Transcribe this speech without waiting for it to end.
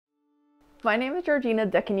My name is Georgina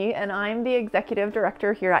Dickeny and I'm the Executive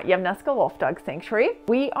Director here at Yamnuska Wolfdog Sanctuary.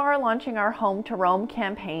 We are launching our Home to Roam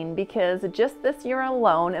campaign because just this year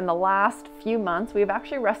alone, in the last few months, we've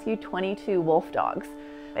actually rescued 22 wolf dogs.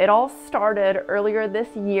 It all started earlier this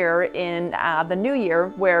year in the new year,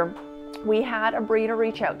 where we had a breeder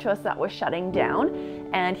reach out to us that was shutting down,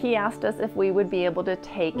 and he asked us if we would be able to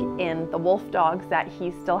take in the wolf dogs that he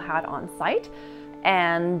still had on site.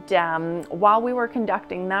 And while we were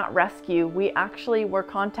conducting that rescue, we actually were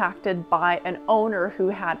contacted by an owner who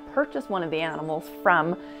had purchased one of the animals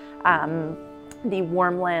from the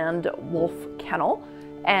Warmland Wolf Kennel.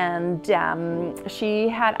 And she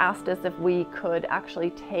had asked us if we could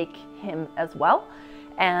actually take him as well.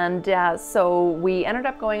 And so we ended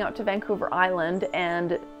up going out to Vancouver Island,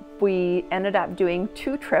 and we ended up doing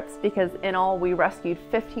 2 trips because in all we rescued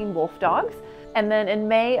 15 wolf dogs. And then in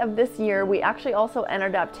May of this year, we actually also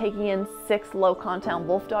ended up taking in 6 low-content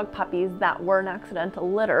wolfdog puppies that were an accidental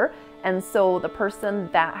litter. And so the person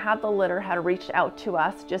that had the litter had reached out to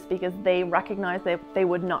us just because they recognized that they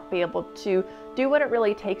would not be able to do what it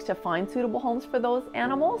really takes to find suitable homes for those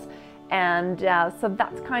animals. And so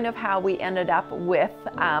that's kind of how we ended up with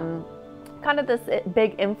kind of this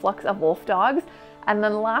big influx of wolf dogs. And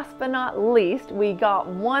then last but not least, we got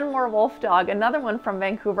one more wolf dog, another one from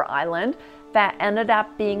Vancouver Island, that ended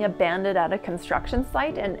up being abandoned at a construction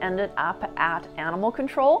site and ended up at animal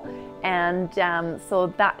control. And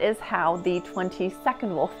so that is how the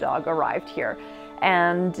 22nd wolf dog arrived here.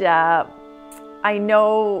 And I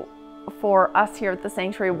know for us here at the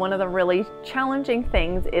sanctuary, one of the really challenging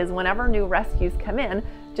things is whenever new rescues come in,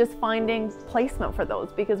 just finding placement for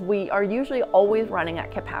those, because we are usually always running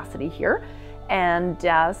at capacity here. And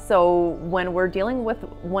so when we're dealing with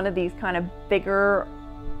one of these kind of bigger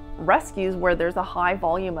rescues where there's a high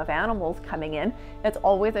volume of animals coming in, it's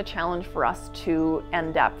always a challenge for us to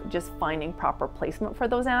end up just finding proper placement for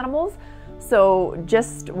those animals. So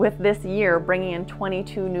just with this year bringing in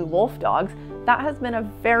 22 new wolf dogs, that has been a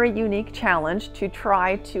very unique challenge to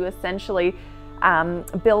try to essentially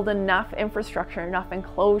build enough infrastructure, enough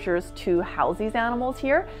enclosures to house these animals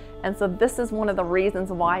here. And so this is one of the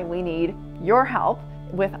reasons why we need your help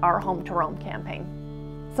with our Home to Roam campaign.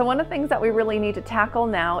 So one of the things that we really need to tackle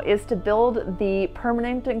now is to build the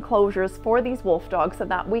permanent enclosures for these wolf dogs so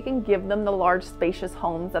that we can give them the large spacious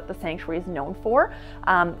homes that the sanctuary is known for.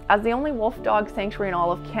 As the only wolf dog sanctuary in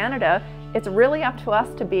all of Canada, it's really up to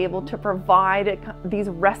us to be able to provide these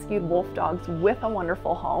rescued wolf dogs with a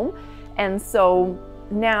wonderful home. And so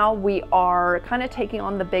now we are kind of taking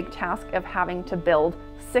on the big task of having to build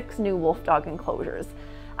 6 new wolf dog enclosures.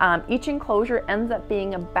 Each enclosure ends up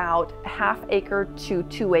being about ½ acre to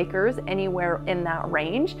 2 acres, anywhere in that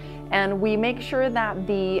range. And we make sure that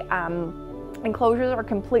the enclosures are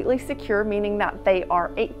completely secure, meaning that they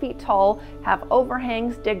are 8 feet tall, have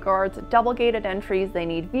overhangs, dig guards, double gated entries, they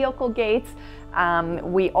need vehicle gates.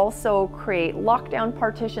 We also create lockdown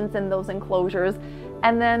partitions in those enclosures.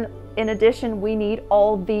 And then in addition, we need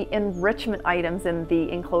all the enrichment items in the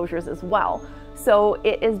enclosures as well. So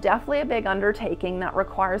it is definitely a big undertaking that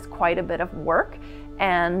requires quite a bit of work.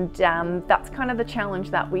 And that's kind of the challenge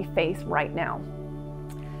that we face right now.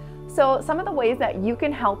 So some of the ways that you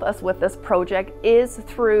can help us with this project is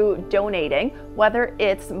through donating, whether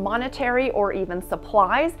it's monetary or even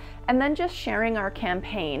supplies, and then just sharing our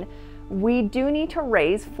campaign. We do need to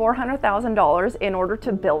raise $400,000 in order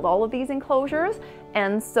to build all of these enclosures.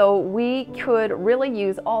 And so we could really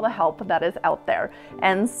use all the help that is out there.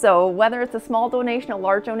 And so whether it's a small donation, a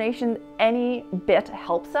large donation, any bit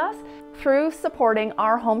helps us. Through supporting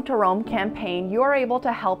our Home to Roam campaign, you're able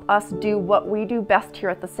to help us do what we do best here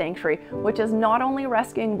at the sanctuary, which is not only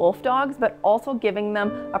rescuing wolf dogs, but also giving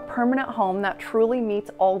them a permanent home that truly meets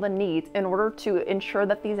all the needs in order to ensure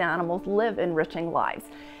that these animals live enriching lives.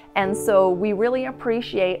 And so we really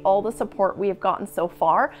appreciate all the support we have gotten so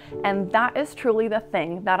far, and that is truly the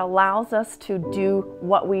thing that allows us to do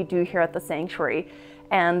what we do here at the sanctuary.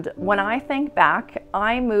 And when I think back,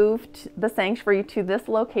 I moved the sanctuary to this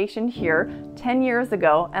location here 10 years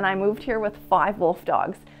ago, and I moved here with 5 wolf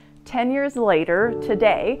dogs. 10 years later,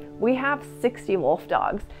 today, we have 60 wolf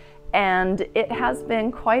dogs. And it has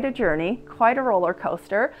been quite a journey, quite a roller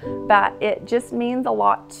coaster, but it just means a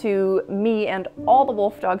lot to me and all the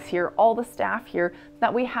wolf dogs here, all the staff here,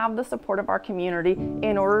 that we have the support of our community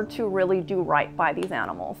in order to really do right by these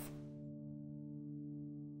animals.